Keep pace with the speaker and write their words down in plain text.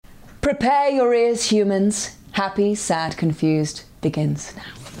Prepare your ears, humans. Happy, Sad, Confused begins now.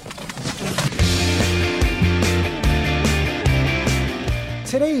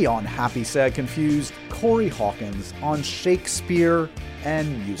 Today on Happy, Sad, Confused, Corey Hawkins on Shakespeare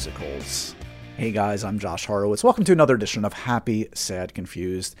and musicals. Hey guys, I'm Josh Horowitz. Welcome to another edition of Happy, Sad,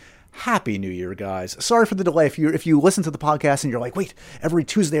 Confused. Happy New Year, guys. Sorry for the delay. If you listen to the podcast and you're like, wait, every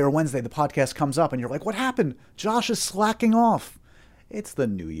Tuesday or Wednesday the podcast comes up and you're like, what happened? Josh is slacking off. It's the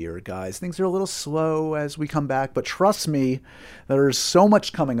new year, guys. Things are a little slow as we come back, but trust me, there's so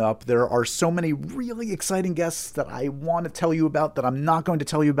much coming up. There are so many really exciting guests that I want to tell you about that I'm not going to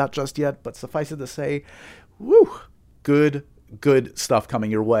tell you about just yet, but suffice it to say, woo, good stuff coming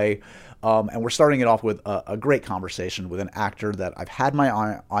your way. And we're starting it off with a great conversation with an actor that I've had my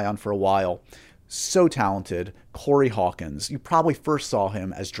eye on for a while. So talented, Corey Hawkins. You probably first saw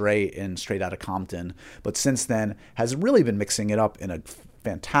him as Dre in Straight Outta Compton, but since then has really been mixing it up in a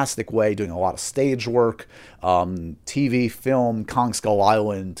fantastic way, doing a lot of stage work, TV, film, Kong Skull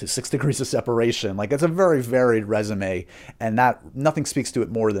Island to 6 Degrees of Separation. Like, it's a very varied resume, and that nothing speaks to it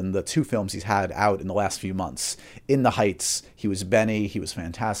more than the 2 films he's had out in the last few months. In the Heights, he was Benny. He was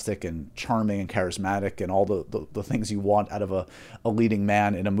fantastic and charming and charismatic and all the things you want out of a leading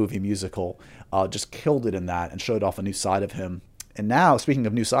man in a movie musical. Just killed it in that and showed off a new side of him. And now, speaking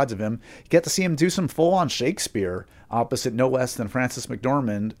of new sides of him, you get to see him do some full-on Shakespeare opposite no less than Frances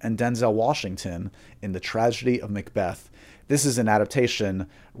McDormand and Denzel Washington in The Tragedy of Macbeth. This is an adaptation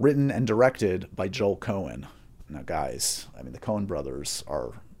written and directed by Joel Coen. Now, guys, I mean, the Coen brothers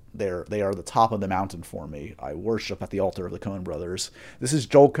they are the top of the mountain for me. I worship at the altar of the Coen brothers. This is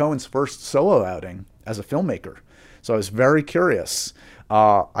Joel Coen's first solo outing as a filmmaker. So I was very curious.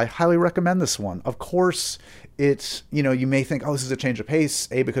 I highly recommend this one. Of course, it's, you may think, oh, this is a change of pace,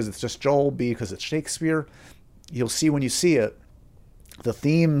 A, because it's just Joel, B, because it's Shakespeare. You'll see when you see it, the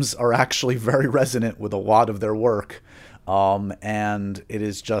themes are actually very resonant with a lot of their work. And it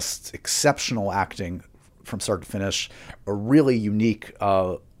is just exceptional acting from start to finish, a really unique,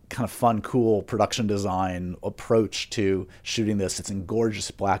 kind of fun, cool production design approach to shooting this. It's in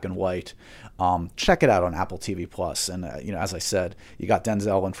gorgeous black and white. Check it out on Apple TV Plus. And, as I said, you got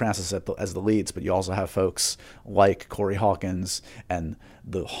Denzel and Frances as the leads, but you also have folks like Corey Hawkins and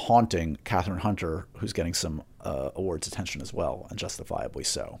the haunting Catherine Hunter, who's getting some awards attention as well, and justifiably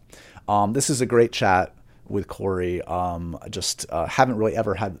so. This is a great chat with Corey. I just haven't really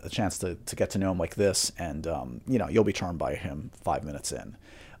ever had a chance to get to know him like this. And, you'll be charmed by him 5 minutes in.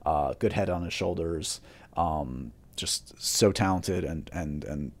 Good head on his shoulders. Just so talented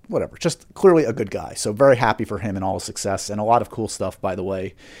and whatever. Just clearly a good guy. So very happy for him and all his success, and a lot of cool stuff, by the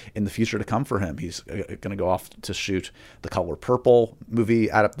way, in the future to come for him. He's going to go off to shoot The Color Purple movie,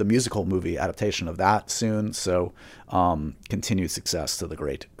 the musical movie adaptation of that soon. So continued success to the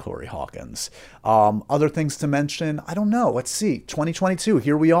great Corey Hawkins. Other things to mention, I don't know. Let's see. 2022,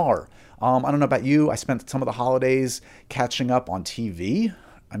 here we are. I don't know about you. I spent some of the holidays catching up on TV.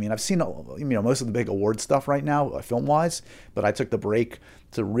 I mean, I've seen most of the big award stuff right now, film-wise, but I took the break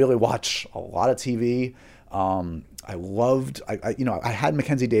to really watch a lot of TV. I had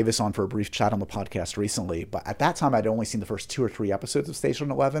Mackenzie Davis on for a brief chat on the podcast recently, but at that time I'd only seen the first 2 or 3 episodes of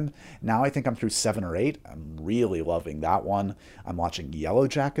Station 11. Now I think I'm through 7 or 8. I'm really loving that one. I'm watching Yellow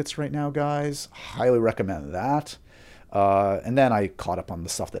Jackets right now, guys. Highly recommend that. And then I caught up on the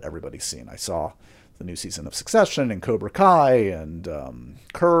stuff that everybody's seen. I saw the new season of Succession and Cobra Kai and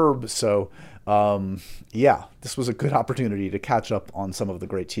Curb. So, this was a good opportunity to catch up on some of the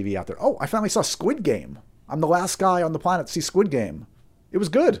great TV out there. Oh, I finally saw Squid Game. I'm the last guy on the planet to see Squid Game. It was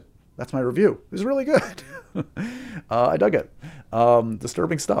good. That's my review. It was really good. I dug it.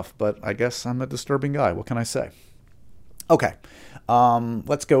 Disturbing stuff, but I guess I'm a disturbing guy. What can I say? Okay.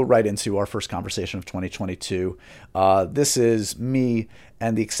 Let's go right into our first conversation of 2022. This is me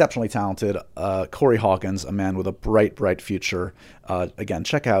and the exceptionally talented Corey Hawkins, a man with a bright future. Again,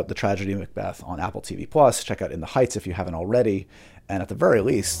 check out The Tragedy of Macbeth on Apple TV Plus. Check out In the Heights if you haven't already. And at the very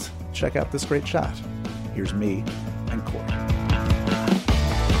least, check out this great chat. Here's me and Corey.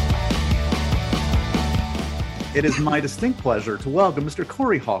 It is my distinct pleasure to welcome Mr.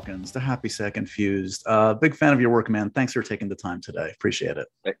 Corey Hawkins to Happy, Sad, Confused. Big fan of your work, man. Thanks for taking the time today. Appreciate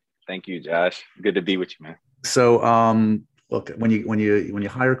it. Thank you, Josh. Good to be with you, man. So, look, when you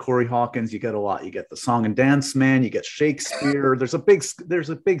hire Corey Hawkins, you get a lot. You get the song and dance man. You get Shakespeare. There's a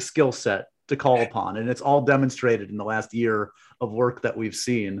big skill set to call upon, and it's all demonstrated in the last year of work that we've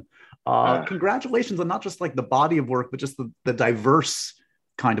seen. Congratulations on not just like the body of work, but just the diverse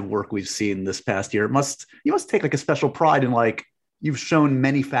kind of work we've seen this past year. You must take like a special pride in like you've shown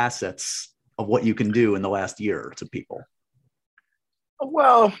many facets of what you can do in the last year to people.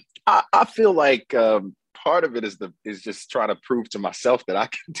 Well, I feel like part of it is just trying to prove to myself that I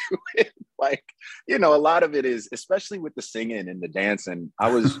can do it. Like, a lot of it is, especially with the singing and the dancing. I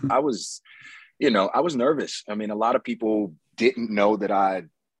was nervous. I mean, a lot of people didn't know that I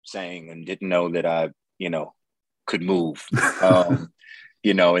sang and didn't know that I, could move.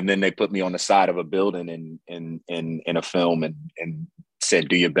 And then they put me on the side of a building in a film and said,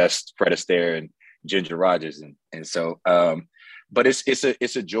 "Do your best, Fred Astaire and Ginger Rogers." And so, but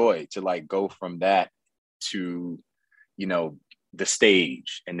it's a joy to like go from that to, the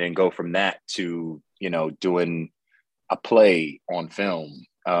stage, and then go from that to, doing a play on film,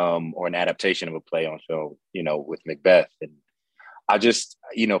 or an adaptation of a play on film, with Macbeth. And I just,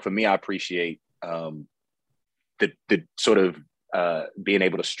 for me, I appreciate the sort of being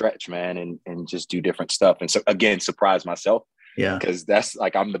able to stretch, man, and just do different stuff. And so again, surprise myself. Yeah. Because that's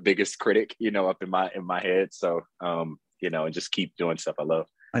like, I'm the biggest critic, up in my head. So, and just keep doing stuff I love.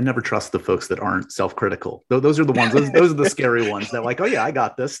 I never trust the folks that aren't self-critical. Those are the ones, those are the scary ones that like, oh yeah, I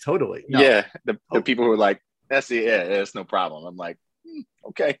got this. Totally. No. Yeah. The people who are like, that's it. Yeah, it's no problem. I'm like,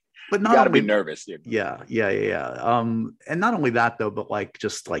 okay. But not you gotta be nervous. Yeah. And not only that though, but like,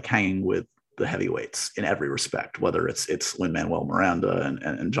 just like hanging with the heavyweights in every respect, whether it's Lin-Manuel Miranda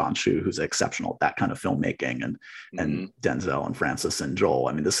and John Chu, who's exceptional at that kind of filmmaking, and Denzel and Francis and Joel.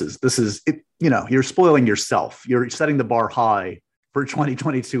 I mean, this is it, you're spoiling yourself. You're setting the bar high for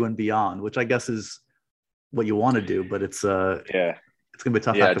 2022 and beyond, which I guess is what you want to do, but it's gonna be a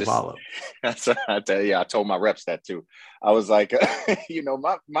tough act to follow. That's what I tell you. I told my reps that too. I was like,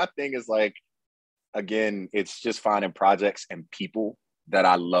 my thing is like, again, it's just finding projects and people that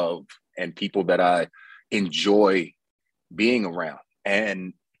I love and people that I enjoy being around.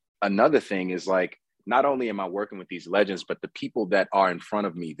 And another thing is like, not only am I working with these legends, but the people that are in front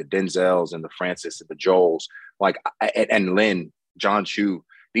of me, the Denzels and the Francis and the Joels, like, and Lynn, John Chu,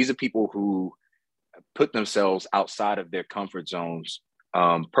 these are people who put themselves outside of their comfort zones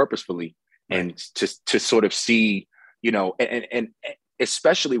purposefully, right. And to sort of see, and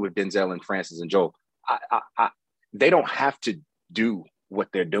especially with Denzel and Francis and Joel, they don't have to do what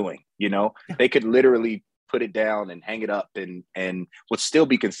they're doing. They could literally put it down and hang it up and would still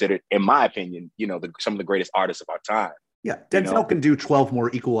be considered, in my opinion, some of the greatest artists of our time. Yeah, Denzel can do 12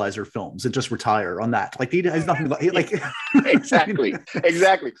 more Equalizer films and just retire on that. Like, he has nothing like exactly.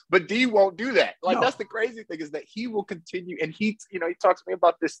 But D won't do that. Like, no. That's the crazy thing, is that he will continue, and he talks to me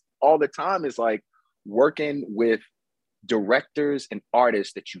about this all the time. Is like working with directors and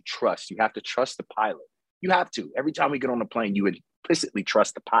artists that you trust. You have to trust the pilot. You have to. Every time we get on a plane, you implicitly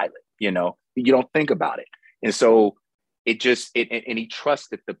trust the pilot. You don't think about it, and so and he trusts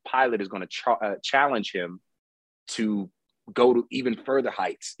that the pilot is going to challenge him to go to even further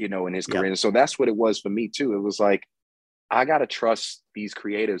heights, in his career. Yep. And so that's what it was for me too. It was like, I got to trust these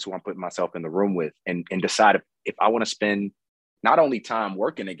creatives who I'm putting myself in the room with, and decide if I want to spend not only time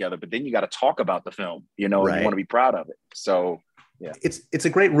working together, but then you got to talk about the film, right. And you want to be proud of it. So yeah, it's a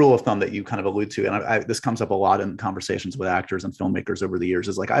great rule of thumb that you kind of allude to. And this comes up a lot in conversations with actors and filmmakers over the years,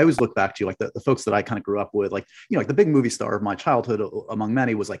 is like, I always look back to like the folks that I kind of grew up with, like, like the big movie star of my childhood among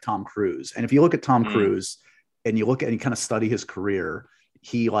many was like Tom Cruise. And if you look at Tom Cruise, and you look at and you kind of study his career,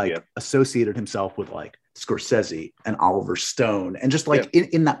 he associated himself with like Scorsese and Oliver Stone, and just like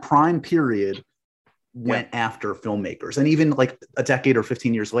in that prime period went after filmmakers. And even like a decade or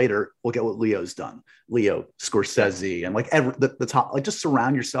 15 years later, look at what Leo's done. Leo, Scorsese, and like the top, like, just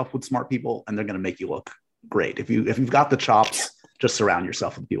surround yourself with smart people and they're going to make you look great. If you've got the chops, just surround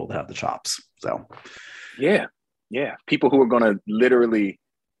yourself with people that have the chops. So yeah. People who are going to literally,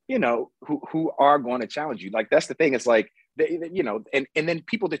 who are going to challenge you. Like, that's the thing. It's like, and then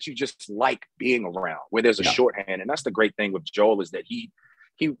people that you just like being around, where there's a shorthand. And that's the great thing with Joel, is that he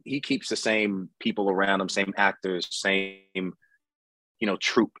keeps the same people around him, same actors, same,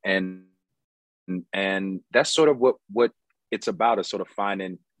 troupe. And that's sort of what it's about, is sort of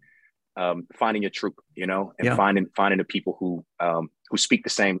finding your troupe, and finding the people who speak the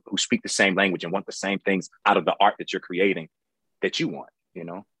same language and want the same things out of the art that you're creating that you want,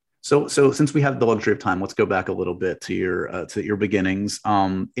 So since we have the luxury of time, let's go back a little bit to your beginnings.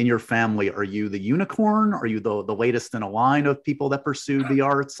 In your family, are you the unicorn? Are you the latest in a line of people that pursued the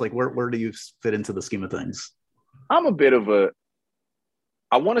arts? Like, where do you fit into the scheme of things? I'm a bit of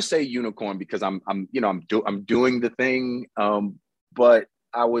I want to say unicorn, because I'm doing the thing. But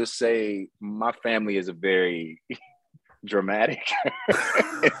I would say my family is a very dramatic.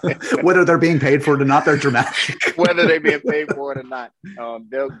 Whether they're being paid for it or not, they're dramatic. Whether they're being paid for it or not,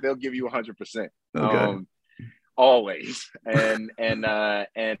 they'll give you 100%. Okay. Always. And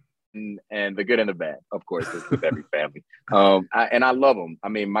and the good and the bad, of course, with every family. And I love them. I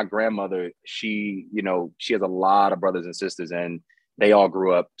mean, my grandmother, she has a lot of brothers and sisters, and they all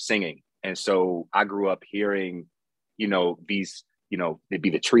grew up singing. And so I grew up hearing, these, they'd be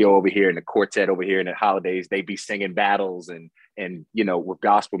the trio over here and the quartet over here, and at holidays they'd be singing battles and with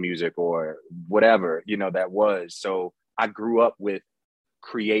gospel music or whatever, that was. So I grew up with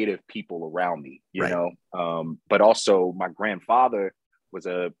creative people around me, but also my grandfather was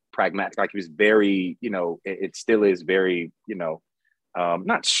a pragmatic, like he was very, it still is very,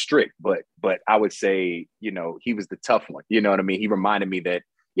 not strict, but I would say, he was the tough one. You know what I mean? He reminded me that,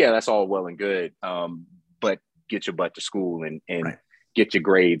 yeah, that's all well and good, but get your butt to school and right. Get your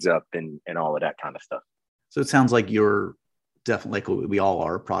grades up and all of that kind of stuff. So it sounds like you're definitely, like we all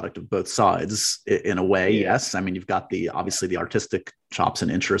are, a product of both sides in a way. Yeah. Yes. I mean, you've got obviously the artistic chops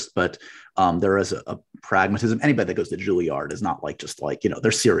and interest, but there is a pragmatism. Anybody that goes to Juilliard is not like, just like,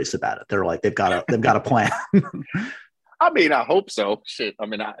 they're serious about it. They're like, they've got a plan. I mean, I hope so. Shit. I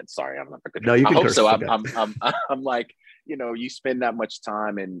mean, sorry, I'm not good. No, you can I hope curse. So. Okay. I'm like, you spend that much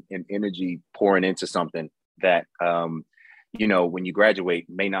time and energy pouring into something that, when you graduate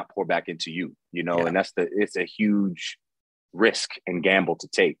may not pour back into you, Yeah. and it's a huge risk and gamble to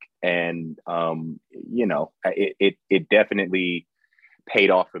take. And, it definitely paid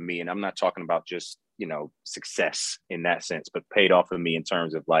off for me. And I'm not talking about just, success in that sense, but paid off for me in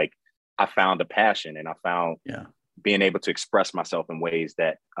terms of like, I found a passion and I found being able to express myself in ways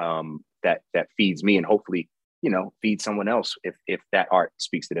that, that feeds me and hopefully, feed someone else if that art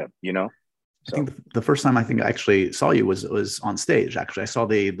speaks to them, I think the first time I actually saw you was on stage. Actually, I saw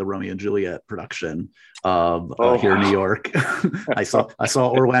the Romeo and Juliet production here in New York. I saw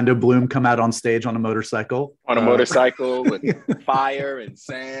Orlando Bloom come out on stage on a motorcycle. On a motorcycle with fire and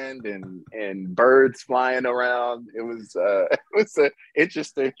sand and birds flying around. It was an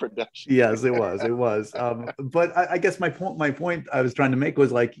interesting production. Yes, it was. But I guess my point I was trying to make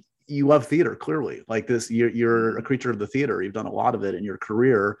was like, you love theater, clearly. Like this, you're a creature of the theater. You've done a lot of it in your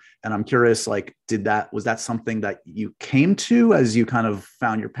career. And I'm curious, like, was that something that you came to as you kind of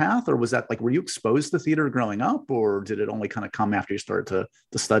found your path? Or was that like, were you exposed to theater growing up? Or did it only kind of come after you started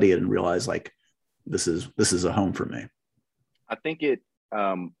to study it and realize like, this is a home for me? I think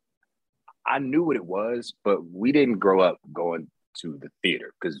I knew what it was, but we didn't grow up going to the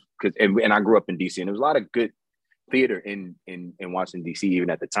theater and I grew up in DC, and there was a lot of good theater in Washington, D.C. even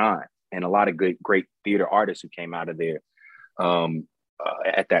at the time, and a lot of great theater artists who came out of there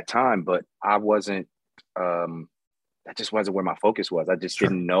at that time. But I wasn't, that just wasn't where my focus was. I just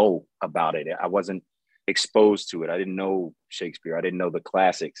didn't know about it. I wasn't exposed to it. I didn't know Shakespeare. I didn't know the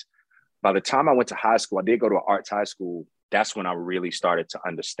classics. By the time I went to high school, I did go to an arts high school. That's when I really started to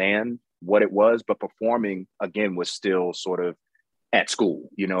understand what it was. But performing, again, was still sort of at school.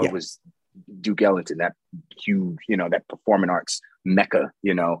 It was Duke Ellington, that huge, that performing arts mecca,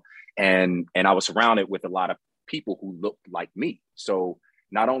 and I was surrounded with a lot of people who looked like me. So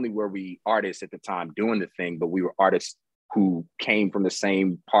not only were we artists at the time doing the thing, but we were artists who came from the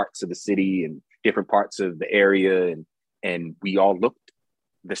same parts of the city and different parts of the area, and we all looked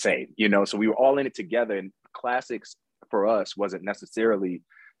the same, so we were all in it together. And classics for us wasn't necessarily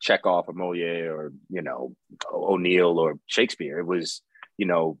Chekhov or Molière or, O'Neill or Shakespeare. It was,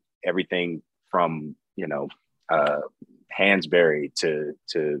 everything from, Hansberry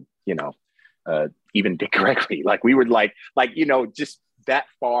to even Dick Gregory. Like we were like, just that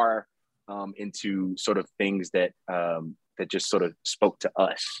far into sort of things that just sort of spoke to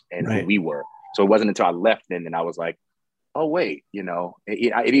us and who we were. So it wasn't until I left then that I was like, oh, wait,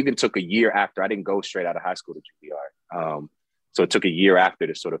 it even took a year after. I didn't go straight out of high school to Juilliard. So it took a year after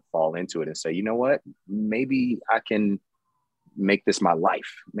to sort of fall into it and say, you know what, maybe I can make this my life.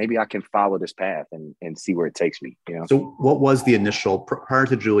 Maybe I can follow this path and see where it takes me. So what was the initial, prior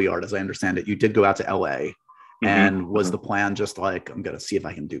to Juilliard, as I understand it, you did go out to LA. And was the plan just like, I'm going to see if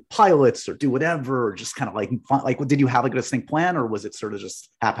I can do pilots or do whatever, or just kind of like did you have like a distinct plan, or was it sort of just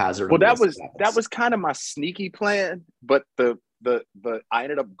haphazard? Well, that was kind of my sneaky plan, but I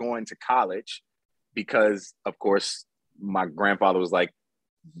ended up going to college because, of course, my grandfather was like,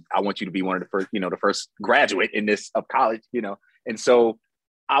 I want you to be one of the first graduate in this of college, and so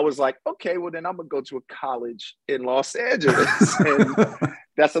I was like, okay, well then I'm gonna go to a college in Los Angeles, and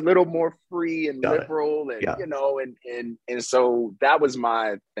that's a little more free and liberal, and and so that was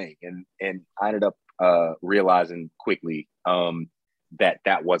my thing, and I ended up realizing quickly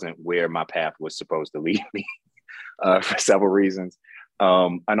that wasn't where my path was supposed to lead me for several reasons,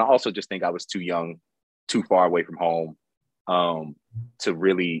 and I also just think I was too young, too far away from home to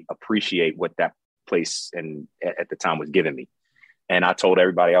really appreciate what that place and at the time was giving me. And I told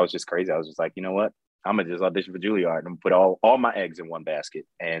everybody I was just crazy. I was just like, you know what? I'm gonna just audition for Juilliard and put all my eggs in one basket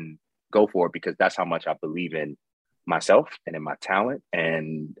and go for it, because that's how much I believe in myself and in my talent.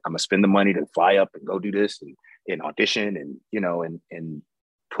 And I'm gonna spend the money to fly up and go do this and audition and, and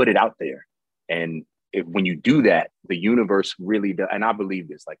put it out there. And when you do that, the universe really does. And I believe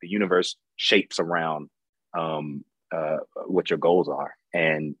this, like the universe shapes around what your goals are.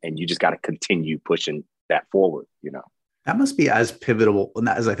 And you just got to continue pushing that forward, That must be as pivotal,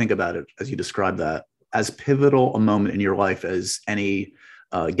 as I think about it, as you describe that, as pivotal a moment in your life as any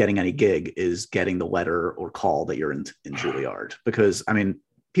getting any gig is getting the letter or call that you're in Juilliard. Because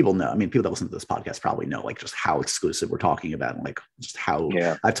people know, people that listen to this podcast probably know like just how exclusive we're talking about, and like just how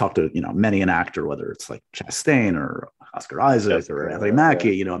I've talked to, many an actor, whether it's like Chastain or Oscar Isaac or Anthony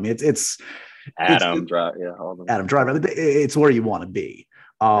Mackie, it's Adam Driver. It's where you want to be.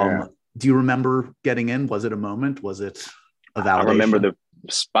 Do you remember getting in? Was it a moment? Was it a validation? I remember the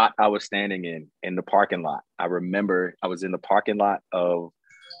spot I was standing in the parking lot. I remember I was in the parking lot of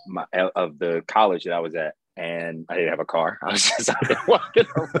the college that I was at, and I didn't have a car. I was just out there walking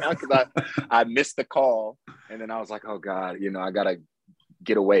around because I missed the call, and then I was like, oh God, I gotta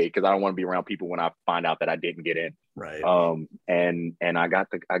get away because I don't want to be around people when I find out that I didn't get in. Right. And I got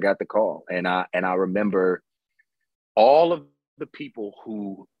the call, and I remember all of the people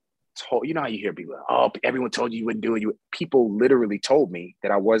who told, how you hear people, oh, everyone told you wouldn't do it. People literally told me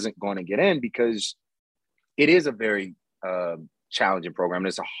that I wasn't going to get in, because it is a very challenging program.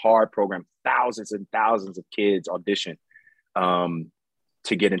 It's a hard program. Thousands and thousands of kids audition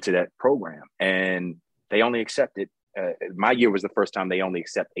to get into that program, and they only accepted. My year was the first time they only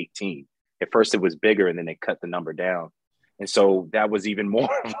accept 18. At first, it was bigger, and then they cut the number down, and so that was even more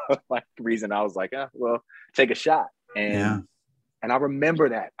of like the reason I was like, well, take a shot. And I remember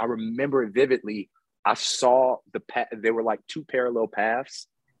that. I remember it vividly. I saw there were like two parallel paths,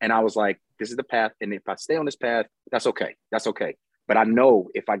 and I was like, this is the path, and if I stay on this path, that's okay. That's okay. But I know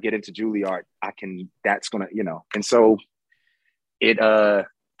if I get into Juilliard, that's gonna, And so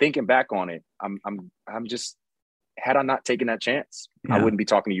thinking back on it, I'm just, had I not taken that chance, I wouldn't be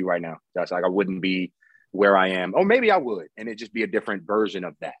talking to you right now. That's like, I wouldn't be where I am. Or maybe I would, and it'd just be a different version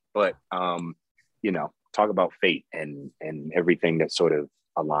of that. But, talk about fate and everything that sort of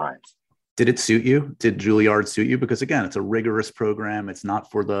aligns. Did it suit you? Did Juilliard suit you? Because again, it's a rigorous program. It's not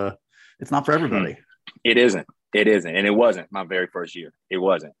for everybody. It isn't. And it wasn't my very first year. It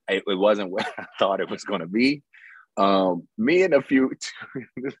wasn't what I thought it was going to be. Me and a few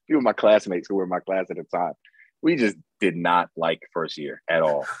of my classmates who were in my class at the time, we just did not like first year at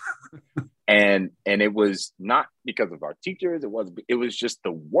all. and it was not because of our teachers. It was just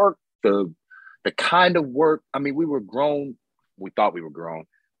the work, the kind of work. We were grown. We thought we were grown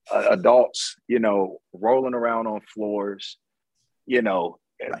adults, rolling around on floors,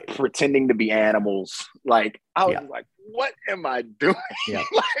 right, pretending to be animals. Like I was like, what am I doing?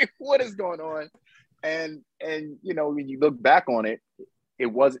 Like, what is going on? And when you look back on it, it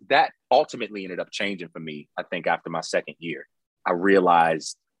was that ultimately ended up changing for me. I think after my second year, I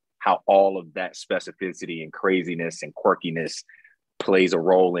realized how all of that specificity and craziness and quirkiness plays a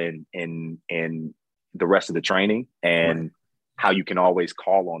role in the rest of the training, and how you can always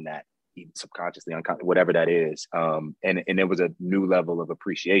call on that, even subconsciously, unconsciously, whatever that is. And there was a new level of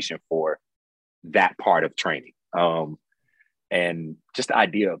appreciation for that part of training. And just the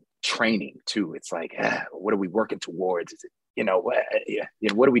idea of training too. It's like, what are we working towards? Is it,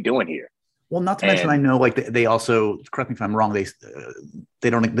 what are we doing here? Well, not to mention, I know like they also, correct me if I'm wrong, they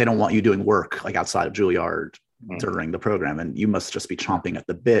don't want you doing work like outside of Juilliard during the program, and you must just be chomping at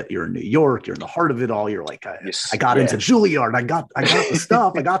the bit. You're in New York, you're in the heart of it all. You're like, I got into Juilliard, I got the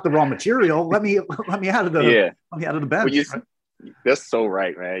stuff, I got the raw material. Let me out of the bench. Well, that's so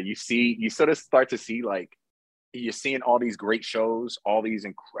right, man. You sort of start to see, like, you're seeing all these great shows, all these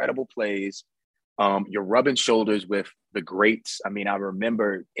incredible plays. You're rubbing shoulders with the greats. I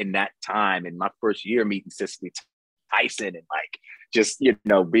remember in that time, in my first year, meeting Cicely Tyson, and like just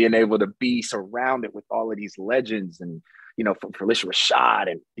being able to be surrounded with all of these legends, and from Felicia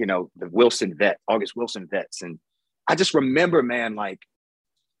Rashad, and the August Wilson vets. And I just remember, man, like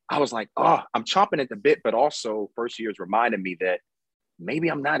I was like, oh, I'm chomping at the bit, but also first years reminded me that maybe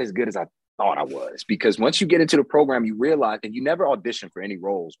I'm not as good as I thought I was, because once you get into the program, you realize, and you never audition for any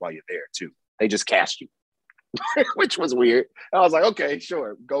roles while you're there too. They just cast you, which was weird. I was like, okay,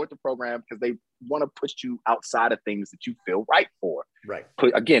 sure, go with the program, because they want to push you outside of things that you feel right for. Right.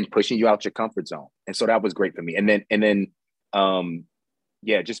 Pushing you out your comfort zone. And so that was great for me. And then,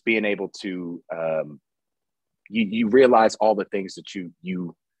 just being able to, you realize all the things that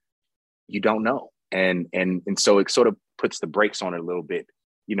you don't know. And so it sort of puts the brakes on it a little bit,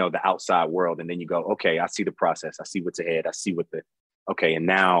 the outside world. And then you go, okay, I see the process. I see what's ahead. I see okay. And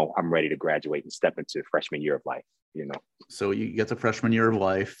now I'm ready to graduate and step into freshman year of life. So you get to freshman year of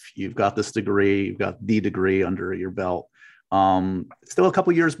life, you've got this degree, you've got the degree under your belt. Still a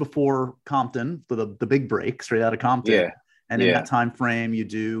couple years before Compton, the big break straight out of Compton. Yeah. And in that time frame, you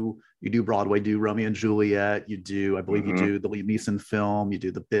do Broadway, do Romeo and Juliet, I believe you do the Liam Neeson film, you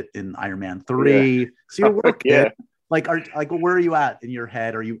do the bit in Iron Man 3. Yeah. So your work hit. Where are you at in your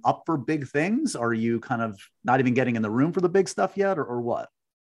head? Are you up for big things? Are you kind of not even getting in the room for the big stuff yet, or what?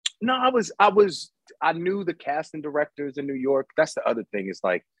 No, I knew the casting directors in New York. That's the other thing, is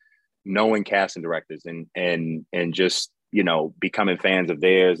like knowing casting directors and just, becoming fans of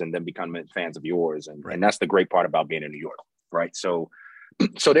theirs and then becoming fans of yours. And that's the great part about being in New York. Right. So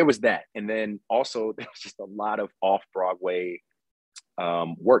there was that. And then also there was just a lot of off Broadway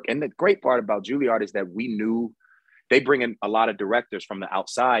work. And the great part about Juilliard is that we knew they bring in a lot of directors from the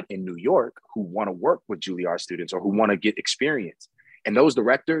outside in New York who want to work with Juilliard students or who want to get experience. And those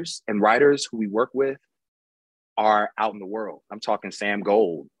directors and writers who we work with are out in the world. I'm talking Sam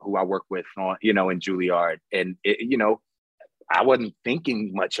Gold, who I work with on, in Juilliard. And, I wasn't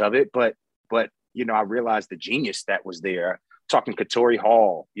thinking much of it, but I realized the genius that was there. Talking Katori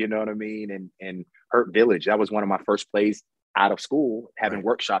Hall, you know what I mean? And Hurt Village. That was one of my first plays out of school, having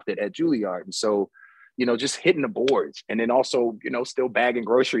workshopped it at Juilliard. And so, just hitting the boards, and then also, still bagging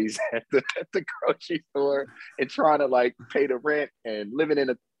groceries at the grocery store and trying to pay the rent and living in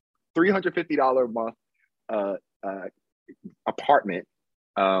a $350 a month apartment,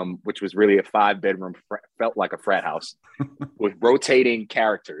 which was really a 5-bedroom, felt like a frat house with rotating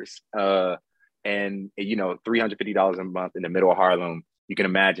characters. And $350 a month in the middle of Harlem. You can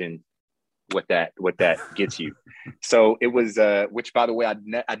imagine what that gets you. So it was, which by the way,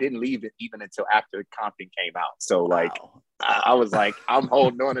 I didn't leave it even until after Compton came out. So I was like, I'm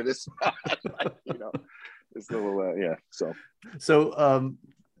holding on to this, this little, So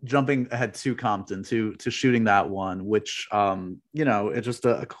jumping ahead to Compton, to shooting that one, which it's just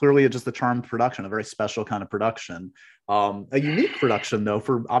clearly just a charmed production, a very special kind of production, a unique production though,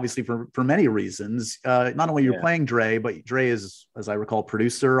 for many reasons. Not only you're playing Dre, but Dre is, as I recall,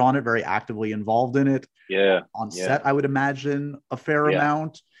 producer on it, very actively involved in it. On set, I would imagine a fair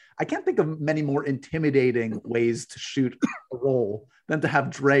amount. I can't think of many more intimidating ways to shoot a role than to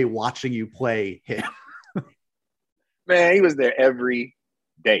have Dre watching you play him. Man, he was there every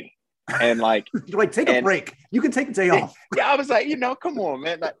day. And take a break. You can take a day off. Yeah, I was like, come on,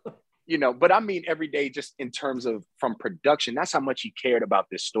 man. But I mean every day, just in terms of from production, that's how much he cared about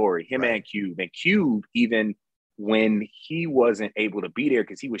this story, him and Cube. And Cube, even when he wasn't able to be there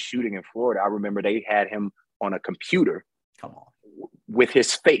because he was shooting in Florida, I remember they had him on a computer. Come on. With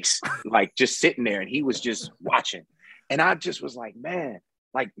his face, just sitting there, and he was just watching. And I just was like, man,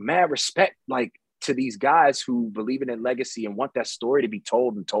 mad respect, to these guys who believe in their legacy and want that story to be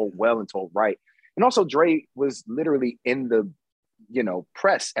told and told well and told right. And also Dre was literally in the,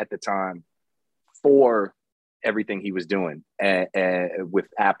 press at the time for everything he was doing and with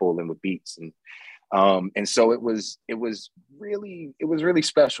Apple and with Beats. And so it was really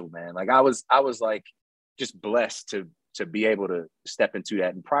special, man. I was just blessed to be able to step into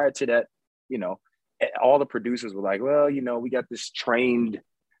that. And prior to that, all the producers were like, well, we got this trained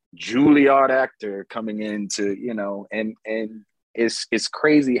Juilliard actor coming into, and it's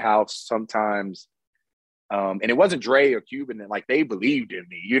crazy how sometimes, and it wasn't Dre or Cuban, they believed in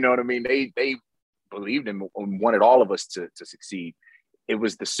me, you know what I mean? They believed in and wanted all of us to succeed. It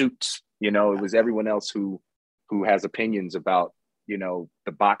was the suits, it was everyone else who has opinions about, the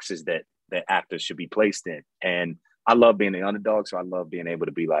boxes that actors should be placed in. And I love being the underdog. So I love being able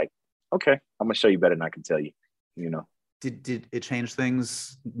to be like, okay, I'm gonna show you better than I can tell you, Did it change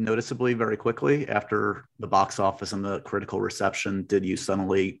things noticeably very quickly after the box office and the critical reception? Did you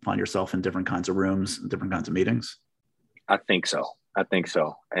suddenly find yourself in different kinds of rooms, different kinds of meetings? I think so.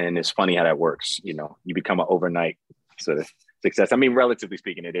 And it's funny how that works. You become an overnight sort of success. I mean, relatively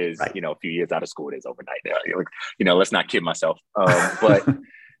speaking, it is, right. A few years out of school, it is overnight. Let's not kid myself.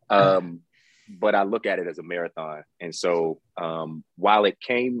 But I look at it as a marathon. And so while it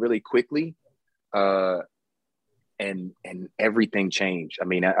came really quickly, and everything changed. I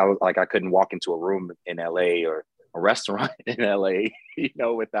mean, I was I couldn't walk into a room in LA or a restaurant in LA,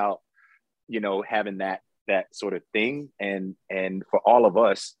 without, having that sort of thing. And for all of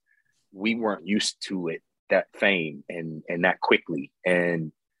us, we weren't used to it, that fame and that quickly.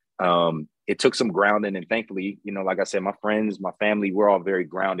 And it took some grounding. And thankfully, like I said, my friends, my family, we're all very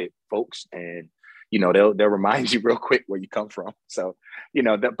grounded folks. And, they'll remind you real quick where you come from. So,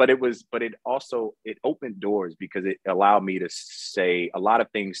 but it opened doors because it allowed me to say a lot of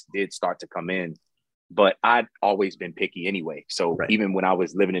things did start to come in, but I'd always been picky anyway. So even when I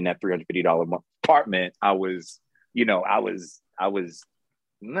was living in that $350 a month apartment, I was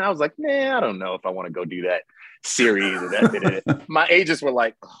like, nah, I don't know if I want to go do that series. My agents were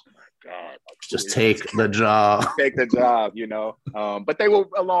like, oh my God. Just take the job. Take the job, But they were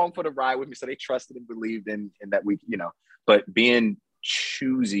along for the ride with me. So they trusted and believed in that but being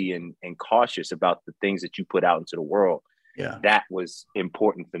choosy and cautious about the things that you put out into the world, that was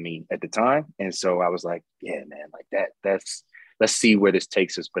important for me at the time. And so I was like, yeah, man, like let's see where this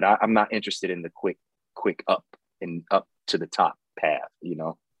takes us. But I'm not interested in the quick up and up to the top path,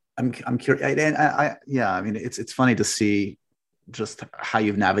 I'm curious. And I mean, it's funny to see just how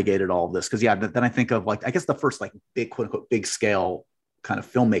you've navigated all of this. Cause then I think of like, I guess the first like big, quote unquote, big scale kind of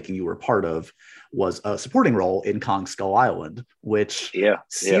filmmaking you were part of was a supporting role in Kong Skull Island, which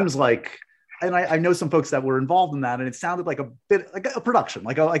seems like, and I know some folks that were involved in that, and it sounded like a bit like a production,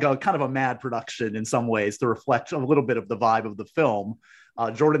 like a kind of a mad production in some ways to reflect a little bit of the vibe of the film.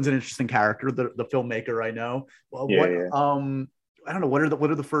 Jordan's an interesting character, the filmmaker, I know. I don't know.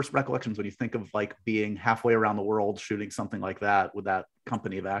 What are the first recollections when you think of like being halfway around the world shooting something like that with that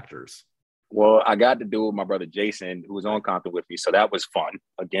company of actors? Well, I got to do it with my brother Jason, who was on Compton with me, so that was fun.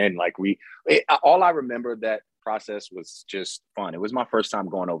 Again, like all I remember that process was just fun. It was my first time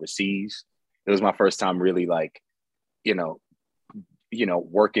going overseas. It was my first time really like,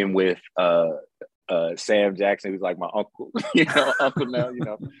 working with Sam Jackson, who's like my uncle, Uncle Mel,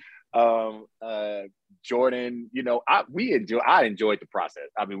 Jordan, I enjoyed the process.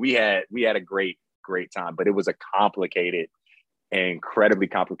 I mean, we had a great time, but it was a incredibly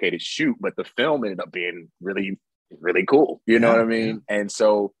complicated shoot, but the film ended up being really, really cool. You know what I mean? Yeah. And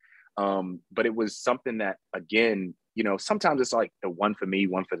so, but it was something that, again, sometimes it's like the one for me,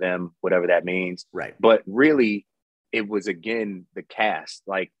 one for them, whatever that means. Right. But really it was, again, the cast,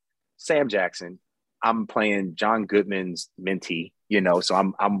 like Sam Jackson, I'm playing John Goodman's mentee,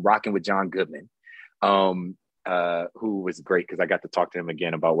 so I'm rocking with John Goodman, who was great because I got to talk to him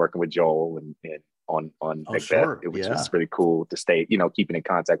again about working with Joel and on Macbeth. Sure. It was just really cool to stay, keeping in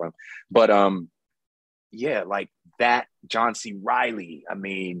contact with him. But like that, John C. Reilly, I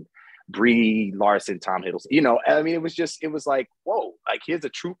mean, Brie Larson, Tom Hiddleston, I mean, it was like, whoa, like here's a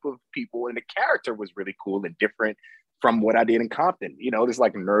troop of people, and the character was really cool and different from what I did in Compton. This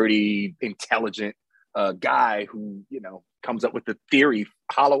like nerdy, intelligent guy who, comes up with the theory,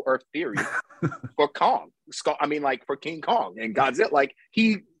 Hollow Earth theory for Kong. I mean, like for King Kong and Godzilla, like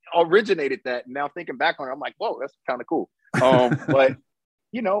he originated that. Now thinking back on it, I'm like, whoa, that's kind of cool. But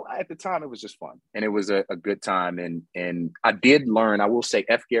at the time it was just fun, and it was a good time. And I did learn, I will say,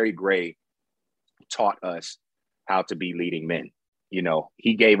 F. Gary Gray taught us how to be leading men.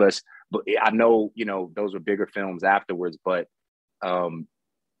 He gave us, but I know, those were bigger films afterwards, but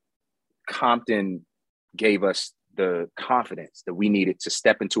Compton gave us the confidence that we needed to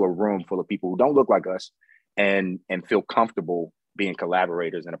step into a room full of people who don't look like us and feel comfortable being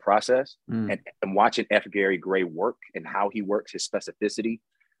collaborators in a process. And watching F. Gary Gray work and how he works, his specificity,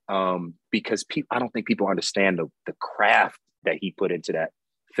 because I don't think people understand the craft that he put into that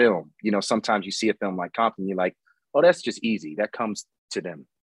film. Sometimes you see a film like Compton, you're like, oh, that's just easy. That comes to them.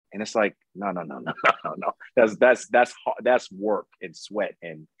 And it's like, no. That's work and sweat.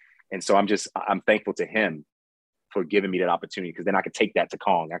 And so I'm thankful to him for giving me that opportunity, because then I could take that to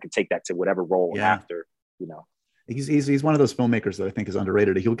Kong. I could take that to whatever role after, He's one of those filmmakers that I think is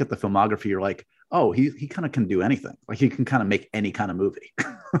underrated. He'll get the filmography. You're like, oh, he kind of can do anything. Like he can kind of make any kind of movie.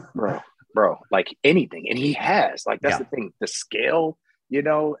 bro, like anything. And he has, like, that's the thing, the scale,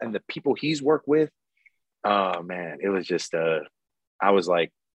 and the people he's worked with. Oh man, it was just, I was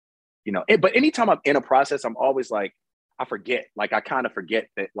like, but anytime I'm in a process, I'm always like, I kind of forget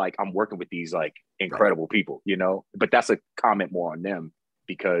that, like, I'm working with these like incredible people, but that's a comment more on them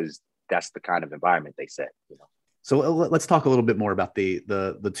because that's the kind of environment they set, So let's talk a little bit more about the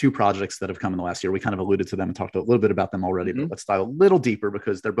two projects that have come in the last year. We kind of alluded to them and talked a little bit about them already, but let's dive a little deeper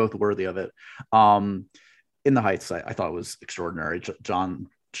because they're both worthy of it. In the Heights, I thought it was extraordinary. John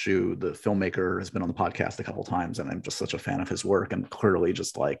Chu, the filmmaker, has been on the podcast a couple of times, and I'm just such a fan of his work, and clearly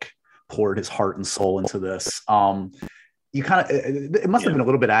just like poured his heart and soul into this. You kind of, it must have been a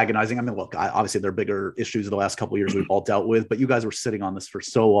little bit agonizing. I mean, look, obviously there are bigger issues the last couple of years we've all dealt with, but you guys were sitting on this for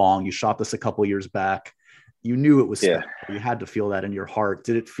so long. You shot this a couple of years back. You knew it was special. You had to feel that in your heart.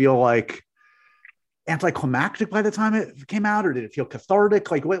 Did it feel like anticlimactic by the time it came out, or did it feel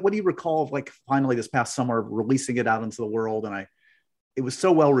cathartic? Like, what do you recall of, like, finally this past summer releasing it out into the world? And it was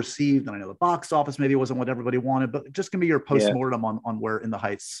so well received, and I know the box office maybe wasn't what everybody wanted, but just give me your postmortem on where In the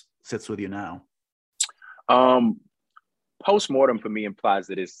Heights sits with you now. Postmortem for me implies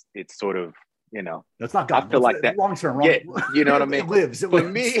that it's sort of, it's not gone. I feel like that long term. Yeah, you know what I mean. It lives. For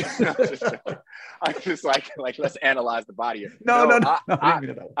me, I just like let's analyze the body. No.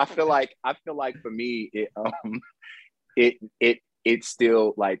 I feel like for me, it's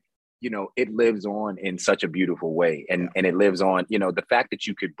still like, it lives on in such a beautiful way, and it lives on. The fact that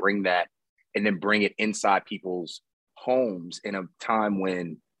you could bring that and then bring it inside people's homes in a time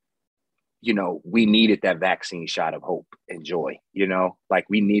when, we needed that vaccine shot of hope and joy. Like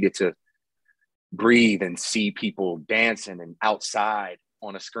we needed to breathe and see people dancing and outside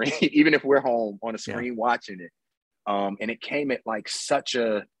on a screen, even if we're home on a screen watching it. And it came at like such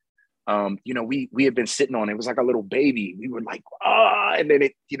a, we had been sitting on it. It was like a little baby. We were like, and then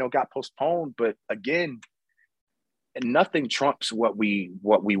it, got postponed. But again, nothing trumps what we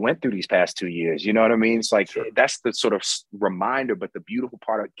went through these past 2 years. You know what I mean? It's like, that's the sort of reminder. But the beautiful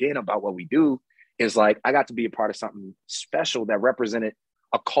part again about what we do is like, I got to be a part of something special that represented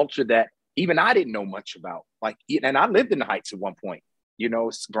a culture that even I didn't know much about. Like, and I lived in the Heights at one point,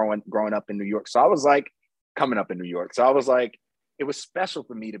 growing up in New York. So I was like coming up in New York. So I was like, it was special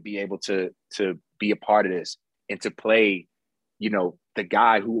for me to be able to be a part of this and to play, the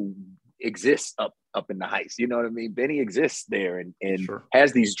guy who exists up in the Heights. You know what I mean? Benny exists there and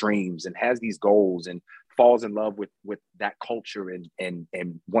has these dreams and has these goals and falls in love with that culture and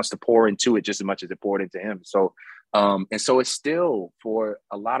wants to pour into it just as much as it poured into him. So, and so it's still, for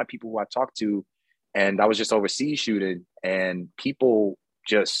a lot of people who I talked to, and I was just overseas shooting, and people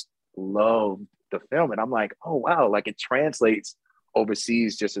just love the film. And I'm like, oh, wow, like it translates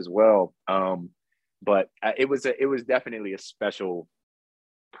overseas just as well. But it was definitely a special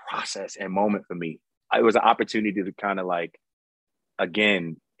process and moment for me. It was an opportunity to kind of like,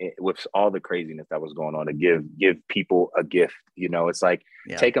 again, with all the craziness that was going on, to give people a gift. It's like,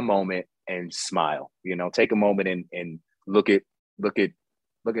 take a moment and smile. Take a moment and look at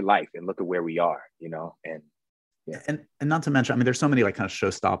life and look at where we are. And not to mention, I mean, there's so many like kind of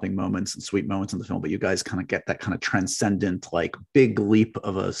show-stopping moments and sweet moments in the film, but you guys kind of get that kind of transcendent, like big leap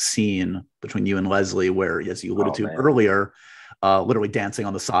of a scene between you and Leslie, where, as you alluded to earlier, literally dancing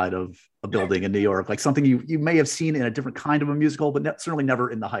on the side of a building in New York, like something you may have seen in a different kind of a musical, but certainly never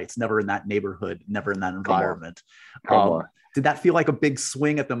in the Heights, never in that neighborhood, never in that environment. Did that feel like a big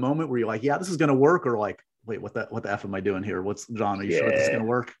swing at the moment where you're like, yeah, this is going to work? Or like, wait, what the F am I doing here? John, are you sure this is going to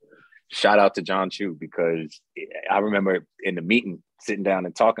work? Shout out to John Chu, because I remember in the meeting sitting down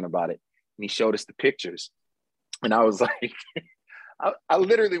and talking about it, and he showed us the pictures, and I was like, I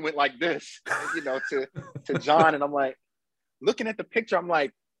literally went like this, to John, and I'm like, looking at the picture, I'm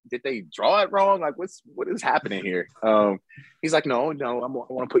like, did they draw it wrong? Like, what is happening here? He's like, no, I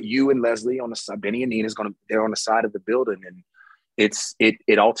want to put you and Leslie on the side. Benny and Nina's they're on the side of the building, and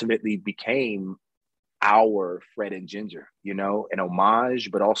it ultimately became our Fred and Ginger, an homage,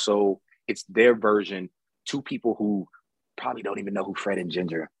 but also it's their version to people who probably don't even know who Fred and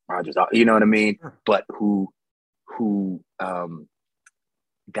Ginger Rogers are, you know what I mean? But who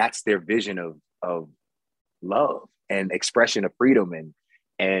that's their vision of love and expression of freedom,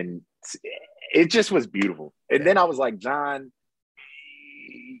 and it just was beautiful. And then I was like, John,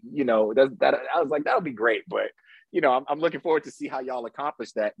 that I was like, that'll be great, but I'm looking forward to see how y'all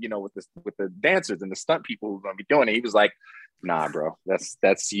accomplish that, with the dancers and the stunt people who are going to be doing it. He was like, nah, bro,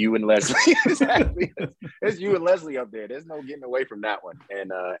 that's you and Leslie. Exactly. It's you and Leslie up there. There's no getting away from that one.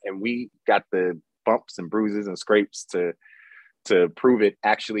 And we got the bumps and bruises and scrapes to prove it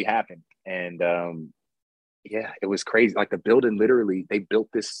actually happened. And it was crazy. Like the building, literally, they built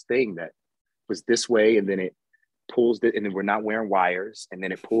this thing that was this way, and then it pulls it, and then we're not wearing wires, and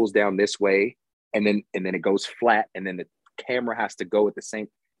then it pulls down this way. And then it goes flat, and then the camera has to go at the same.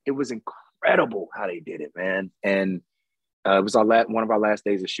 It was incredible how they did it, man. And it was one of our last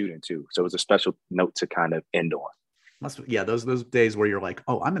days of shooting too. So it was a special note to kind of end on. Those days where you're like,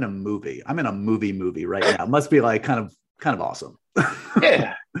 oh, I'm in a movie. I'm in a movie right now. It must be like kind of awesome.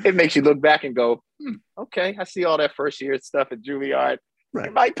 Yeah, it makes you look back and go, okay, I see all that first year stuff at Juilliard. Right.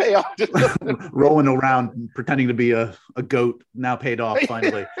 It might pay off. Rolling around pretending to be a goat, now paid off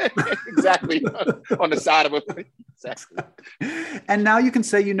finally. Exactly. On the side of it. Exactly. And now you can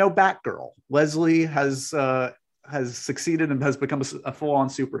say Batgirl. Leslie has succeeded and has become a full-on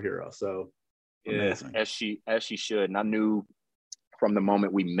superhero. So amazing. As she should. And I knew from the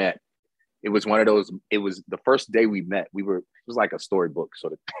moment we met, it was one of those. It was the first day we met. It was like a storybook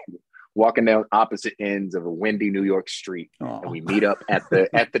sort of thing. walking down opposite ends of a windy New York street. Oh. And we meet up at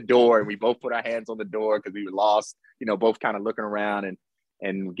the door, and we both put our hands on the door because we were lost, both kind of looking around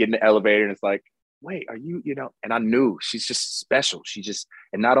and get in the elevator. And it's like, wait, are you, and I knew she's just special.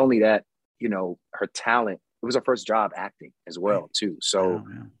 And not only that, her talent, it was her first job acting as well, too. So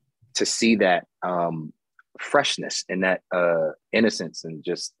to see that freshness and that innocence and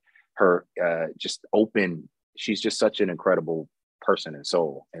just her just open, she's just such an incredible person and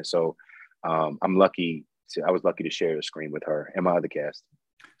soul. And so I was lucky to share the screen with her and my other cast.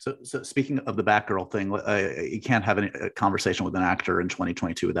 So speaking of the Batgirl thing, you can't have a conversation with an actor in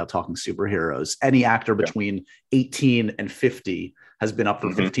 2022 without talking superheroes. Any actor between 18 and 50 has been up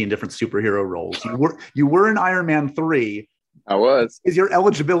for 15 different superhero roles. You were in Iron Man 3. I was. Is your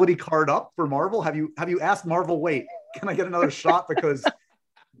eligibility card up for Marvel? Have you asked Marvel, wait, can I get another shot? Because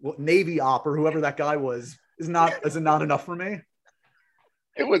Navy Op or whoever that guy was is it not enough for me?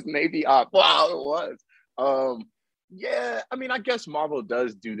 It was Navy Op. Wow, it was. Yeah, I mean, I guess Marvel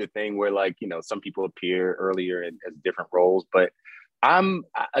does do the thing where, like, some people appear earlier as different roles, but it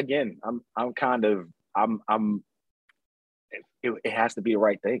has to be the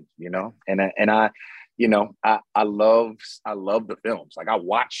right thing, I love the films. Like, I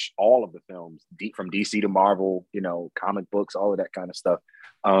watch all of the films, from DC to Marvel, comic books, all of that kind of stuff.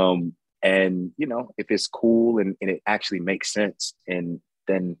 And if it's cool and it actually makes sense, and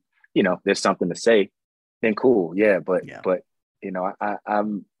then there's something to say, then cool, but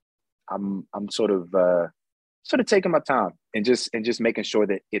I'm sort of taking my time and just making sure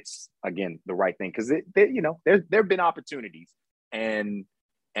that it's, again, the right thing, because there've been opportunities, and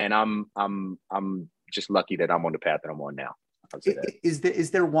I'm just lucky that I'm on the path that I'm on now. Is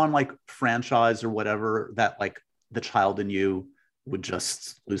there one, like, franchise or whatever that, like, the child in you would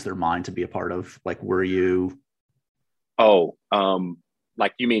just lose their mind to be a part of? Like, were you?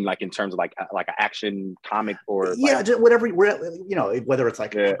 Like, you mean like in terms of like an action comic or just whatever, whether it's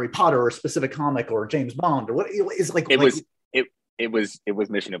like Harry Potter or a specific comic or James Bond or what is like. It was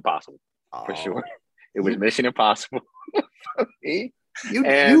Mission Impossible for sure. It was Mission Impossible for me.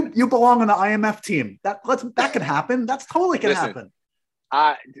 You belong on the IMF team. That can happen. That's totally can happen.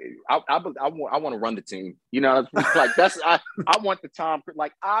 I want to run the team. Like I want the Tom.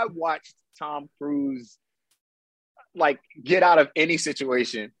 Like, I watched Tom Cruise, like, get out of any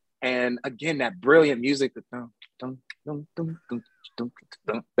situation, and again, that brilliant music,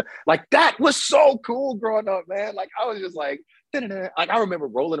 like, that was so cool growing up, man. Like, I was just like, like, I remember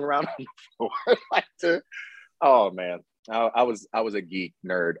rolling around on the floor, oh man, I was a geek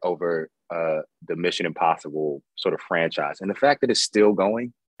nerd over the Mission Impossible sort of franchise, and the fact that it's still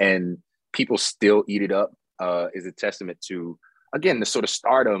going and people still eat it up is a testament to, again, the sort of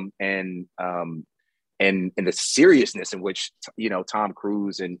stardom and the seriousness in which Tom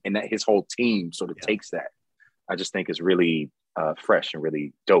Cruise and that his whole team sort of takes that. I just think is really fresh and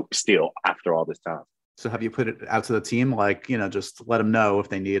really dope still after all this time. So have you put it out to the team, like, just let them know if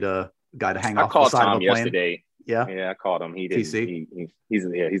they need a guy to hang off the side Tom of a plane? Yesterday. Yeah, I called him. He didn't. TC?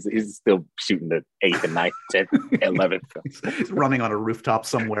 He's still shooting the 8th and 9th, 10th, 11th. He's running on a rooftop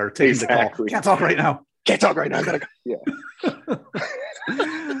somewhere, taking the call. Can't talk right now. Can't talk right now. I gotta go. Yeah.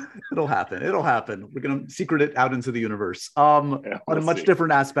 It'll happen. We're going to secret it out into the universe. On a much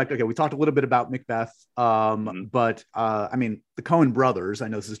different aspect. Okay, we talked a little bit about Macbeth, but I mean, the Coen brothers, I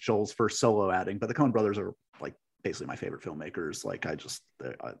know this is Joel's first solo outing, but the Coen brothers are, like, basically my favorite filmmakers. Like,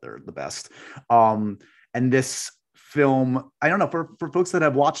 they're the best. And this film, I don't know, for folks that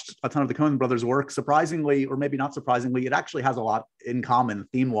have watched a ton of the Coen brothers' work, surprisingly, or maybe not surprisingly, it actually has a lot in common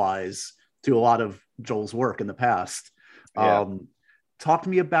theme-wise to a lot of Joel's work in the past. Yeah. Talk to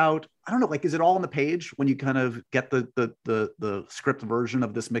me about, I don't know, like, is it all on the page when you kind of get the script version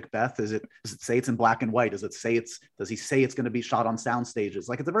of this Macbeth? Does it say it's in black and white? Does he say it's going to be shot on sound stages?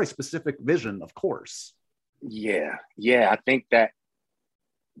 Like, it's a very specific vision, of course. Yeah. I think that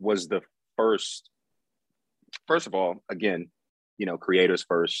was the first of all, again, creators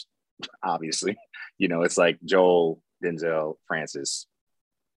first, obviously. It's like Joel, Denzel, Francis,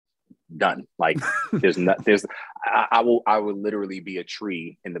 done. Like, I will literally be a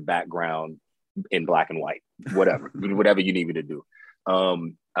tree in the background in black and white, whatever you need me to do.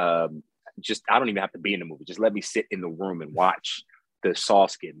 Just, I don't even have to be in the movie. Just let me sit in the room and watch the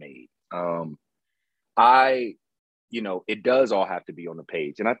sauce get made. It does all have to be on the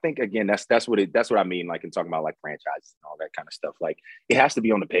page. And I think, again, that's what I mean, like, in talking about, like, franchises and all that kind of stuff. Like, it has to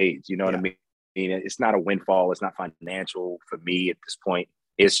be on the page. You know what I mean? It's not a windfall. It's not financial for me at this point.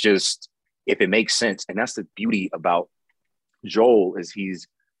 It's just, if it makes sense. And that's the beauty about Joel, is he's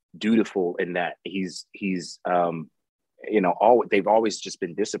dutiful in that he's they've always just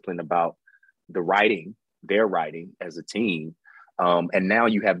been disciplined about their writing as a team. And now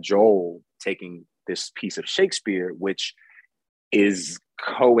you have Joel taking this piece of Shakespeare, which is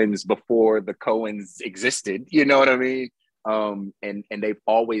Cohen's before the Cohens existed, you know what I mean? And they've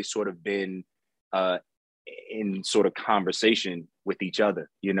always sort of been in sort of conversation with each other,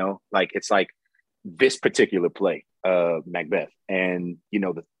 like it's like this particular play, Macbeth, and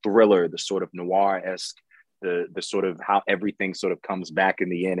the thriller, the sort of noir-esque, the sort of how everything sort of comes back in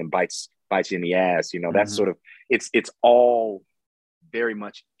the end and bites you in the ass, that's sort of it's all very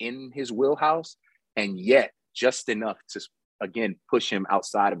much in his wheelhouse, and yet just enough to again push him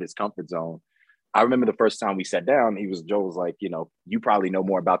outside of his comfort zone. I remember the first time we sat down, Joe was like, you probably know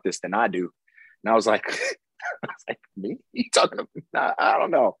more about this than I do. And I was like, me? You talking about? I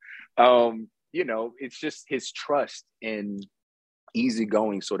don't know. It's just his trust in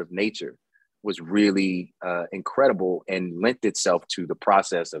easygoing sort of nature was really incredible and lent itself to the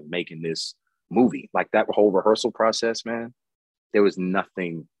process of making this movie. Like that whole rehearsal process, man, there's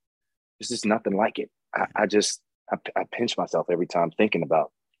just nothing like it. I pinch myself every time thinking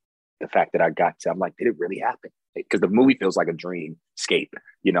about the fact that I'm like, did it really happen? Because the movie feels like a dreamscape.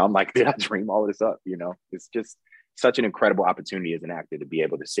 I'm like, did I dream all of this up? It's just such an incredible opportunity as an actor to be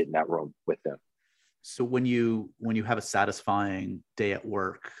able to sit in that room with them. So when you have a satisfying day at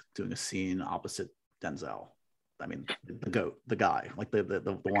work doing a scene opposite Denzel, I mean, the GOAT, the guy, like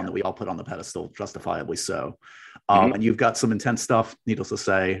the one that we all put on the pedestal, justifiably so. And you've got some intense stuff, needless to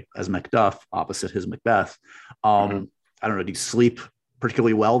say, as Macduff opposite his Macbeth. I don't know, do you sleep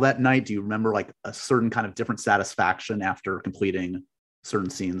particularly well that night? Do you remember like a certain kind of different satisfaction after completing certain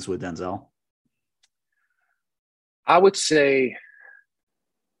scenes with Denzel? I would say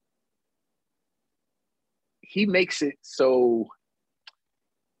he makes it so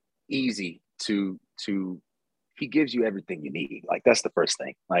easy to he gives you everything you need. Like that's the first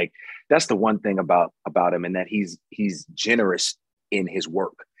thing. Like that's the one thing about him, and that he's generous in his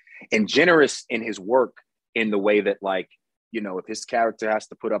work, and generous in his work in the way that, like, if his character has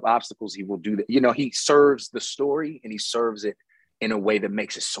to put up obstacles, he will do that. He serves the story, and he serves it in a way that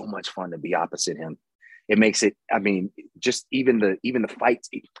makes it so much fun to be opposite him. It makes it, I mean, just even the fight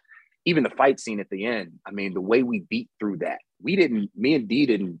scene at the end. I mean, the way we beat through that, me and Dee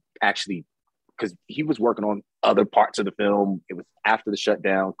didn't actually, because he was working on other parts of the film. It was after the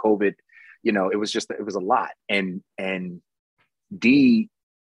shutdown, COVID, it was a lot. And Dee,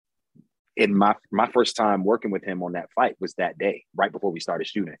 in my first time working with him on that fight was that day, right before we started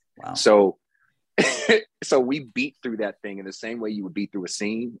shooting. Wow. So we beat through that thing in the same way you would beat through a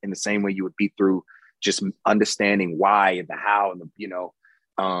scene, in the same way you would beat through just understanding why and the how and the,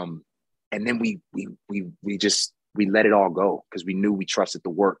 and then we let it all go because we knew we trusted the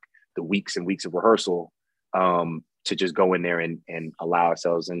work, the weeks and weeks of rehearsal, to just go in there and allow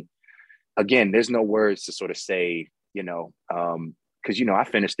ourselves. And again, there's no words to sort of say, because I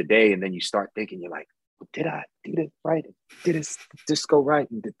finished the day, and then you start thinking, you're like, well, did I do this right? Did this go right?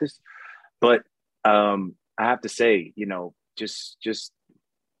 And did this? But I have to say, just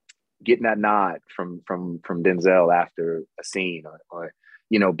getting that nod from Denzel after a scene, or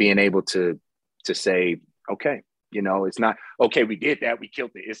being able to say, okay, it's not okay, we did that, we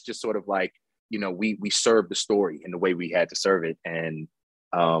killed it. It's just sort of like, we served the story in the way we had to serve it, and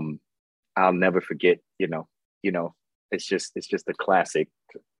I'll never forget. It's just a classic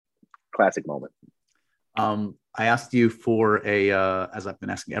moment. I asked you for as I've been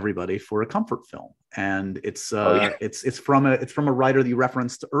asking everybody, for a comfort film, and it's from a writer that you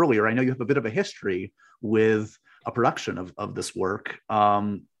referenced earlier. I know you have a bit of a history with a production of this work. Tell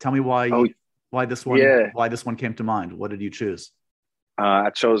me why this one came to mind. What did you choose? I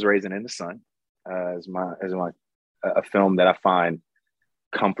chose Raisin in the Sun as a film that I find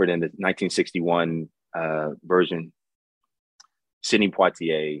comfort in, the 1961 version. Sidney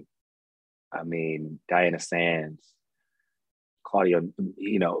Poitier, I mean, Diana Sands, Claudia,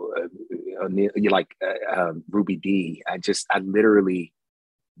 Ruby Dee. I literally,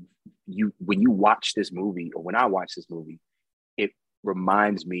 when you watch this movie, or when I watch this movie, it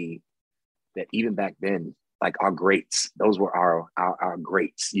reminds me that even back then, like our greats, those were our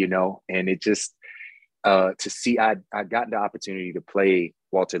greats, and it just, to see, I got the opportunity to play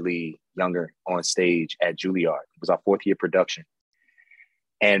Walter Lee Younger on stage at Juilliard. It was our 4th year production.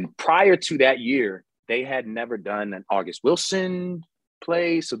 And prior to that year, they had never done an August Wilson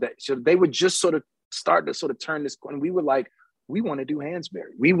play. So they would just sort of start to sort of turn this corner. We were like, we want to do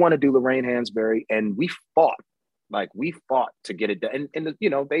Hansberry. We want to do Lorraine Hansberry. And we fought to get it done. And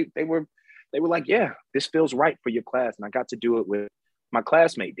they were like, yeah, this feels right for your class. And I got to do it with my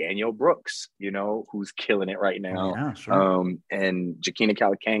classmate Danielle Brooks, who's killing it right now. Yeah, sure. And Jakina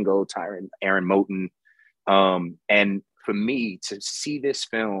Calicango, Tyron, Aaron Moten. And for me to see this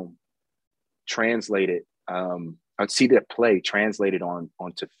film translated, I'd see that play translated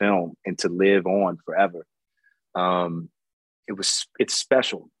onto film and to live on forever. It's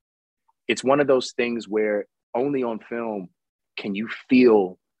special. It's one of those things where only on film can you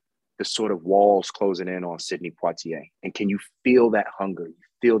feel the sort of walls closing in on Sidney Poitier. And can you feel that hunger? You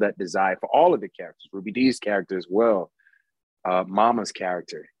feel that desire for all of the characters, Ruby Dee's character as well, Mama's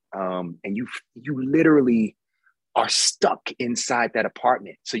character. And you literally are stuck inside that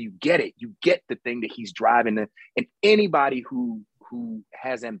apartment. So you get it. You get the thing that he's driving. And anybody who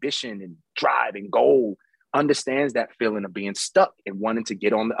has ambition and drive and goal understands that feeling of being stuck and wanting to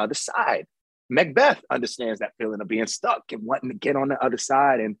get on the other side. Macbeth understands that feeling of being stuck and wanting to get on the other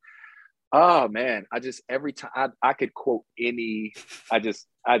side. And oh man, every time I could quote I just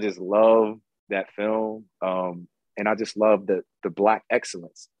love that film. And I just love the Black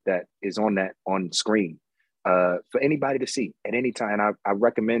excellence that is on screen for anybody to see at any time. I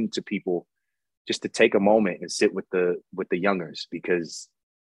recommend to people just to take a moment and sit with the youngers, because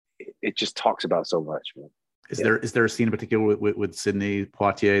it just talks about so much, man. Is there a scene in particular with Sidney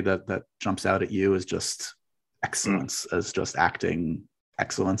Poitier that jumps out at you as just excellence, as just acting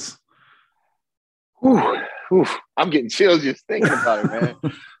excellence? Ooh, I'm getting chills just thinking about it, man.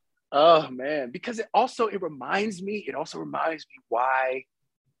 Oh man, because it also reminds me why,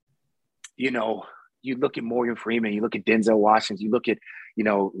 you look at Morgan Freeman, you look at Denzel Washington, you look at,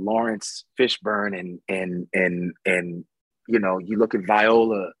 Lawrence Fishburne and you look at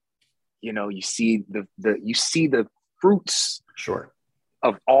Viola, you see the fruits, sure,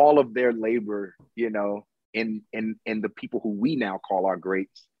 of all of their labor, in the people who we now call our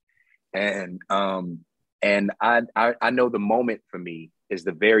greats. And I know the moment for me is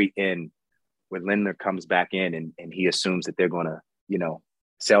the very end when Lindner comes back in and he assumes that they're going to,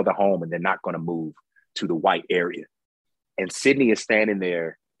 sell the home and they're not going to move to the white area. And Sidney is standing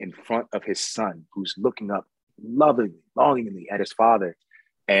there in front of his son, who's looking up lovingly, longingly at his father.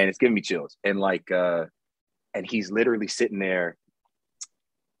 And it's giving me chills. And and he's literally sitting there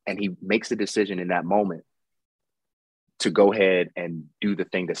and he makes the decision in that moment to go ahead and do the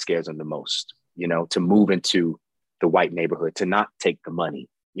thing that scares him the most, to move into the white neighborhood, to not take the money,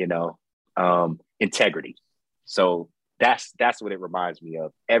 integrity. So that's what it reminds me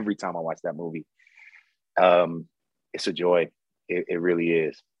of every time I watch that movie. It's a joy. It really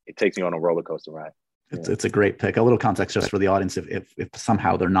is. It takes me on a roller coaster ride. It's a great pick. A little context just for the audience, if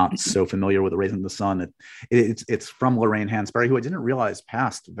somehow they're not so familiar with Raising the Sun, it's from Lorraine Hansberry, who I didn't realize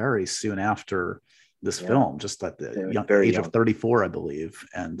passed very soon after this film, just at the young age of 34, I believe,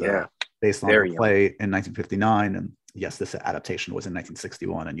 and based on a play in 1959. And yes, this adaptation was in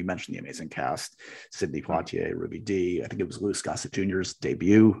 1961. And you mentioned the amazing cast: Sidney Poitier, Ruby Dee. I think it was Louis Gossett Jr.'s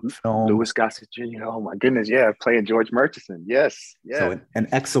debut film. Louis Gossett Jr. Oh my goodness, yeah, playing George Murchison. Yes, yeah. So an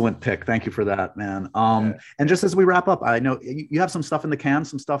excellent pick. Thank you for that, man. And just as we wrap up, I know you have some stuff in the can,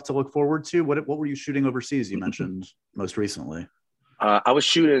 some stuff to look forward to. What were you shooting overseas? You mentioned most recently. I was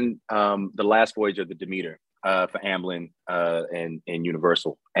shooting The Last Voyage of the Demeter for Amblin and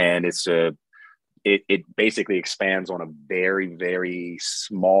Universal, and it basically expands on a very, very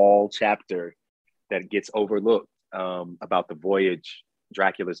small chapter that gets overlooked about the voyage,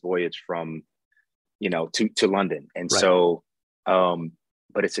 Dracula's voyage from, to London. And right. So,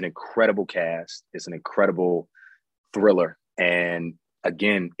 but it's an incredible cast. It's an incredible thriller. And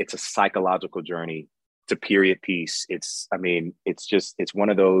again, it's a psychological journey to period piece. It's one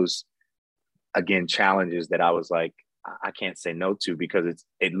of those, again, challenges that I was like, I can't say no to, because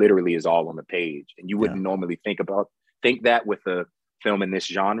it literally is all on the page, and you wouldn't normally think that with a film in this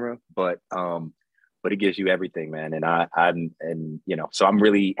genre, but it gives you everything, man. And so I'm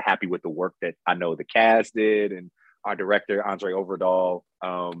really happy with the work that I know the cast did, and our director Andre Overdahl,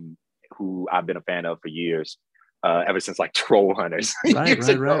 who I've been a fan of for years, ever since like Troll Hunters. Right.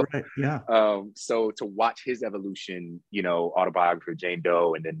 Yeah. So to watch his evolution, autobiography of Jane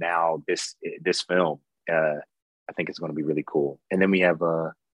Doe, and then now this film, I think it's going to be really cool. And then we have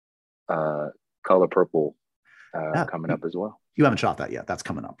Color Purple coming up as well. You haven't shot that yet. That's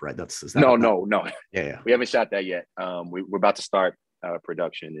coming up, right? No. Yeah. We haven't shot that yet. We're about to start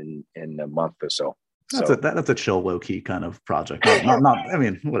production in a month or so. That's a chill, low key kind of project. Not. I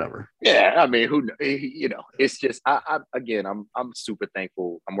mean, whatever. Yeah. I mean, it's just, I'm super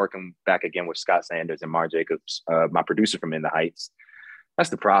thankful. I'm working back again with Scott Sanders and Mar Jacobs, my producer from In the Heights. That's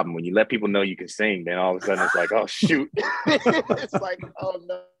the problem. When you let people know you can sing, then all of a sudden it's like, oh shoot. It's like, oh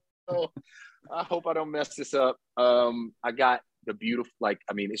no. I hope I don't mess this up. I got the beautiful, like,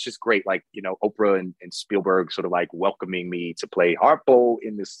 I mean, it's just great. Like, you know, Oprah and Spielberg sort of like welcoming me to play Harpo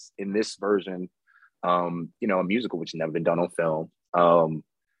in this version, you know, a musical, which has never been done on film.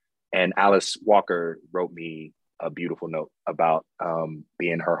 And Alice Walker wrote me a beautiful note about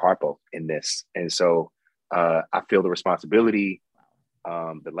being her Harpo in this. And so I feel the responsibility,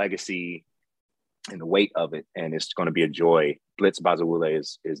 the legacy, and the weight of it. And it's going to be a joy. Blitz Bazawule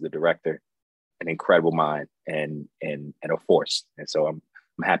is the director, an incredible mind and a force. And so I'm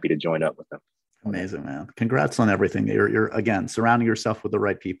happy to join up with them. Amazing, man. Congrats on everything. You're again surrounding yourself with the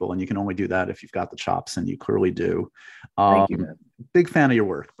right people, and you can only do that if you've got the chops, and you clearly do. Thank you, man. Big fan of your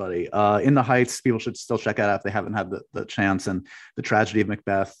work, buddy. In the Heights, people should still check out if they haven't had the chance. And The Tragedy of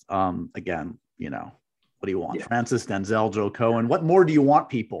Macbeth. Again, you know, what do you want? Yeah. Francis, Denzel, Joe Cohen. What more do you want,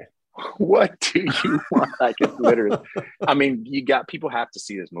 people? What do you want? Like, it's literally, I mean, people have to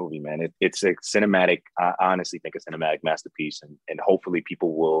see this movie, man. It's a cinematic, I honestly think a cinematic masterpiece, and hopefully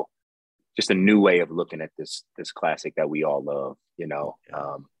people will, just a new way of looking at this classic that we all love, you know.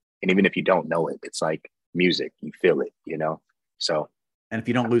 Yeah. And even if you don't know it, it's like music, you feel it, you know. So, and if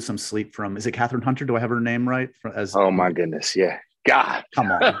you don't lose some sleep from, is it Catherine Hunter? Do I have her name right? Oh my goodness, yeah. God,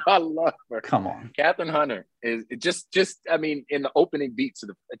 come on. I love her. Come on. Catherine Hunter is just I mean, in the opening beats of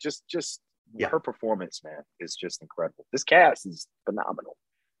her performance, man, is just incredible. This cast is phenomenal.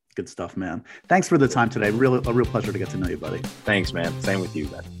 Good stuff, man. Thanks for the time today. A real pleasure to get to know you, buddy. Thanks, man. Same with you,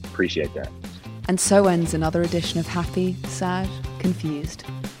 man. Appreciate that. And so ends another edition of Happy, Sad, Confused.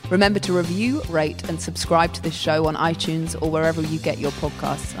 Remember to review, rate, and subscribe to this show on iTunes or wherever you get your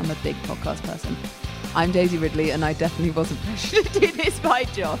podcasts. I'm a big podcast person. I'm Daisy Ridley, and I definitely wasn't pressured to do this by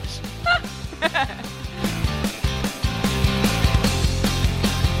Josh.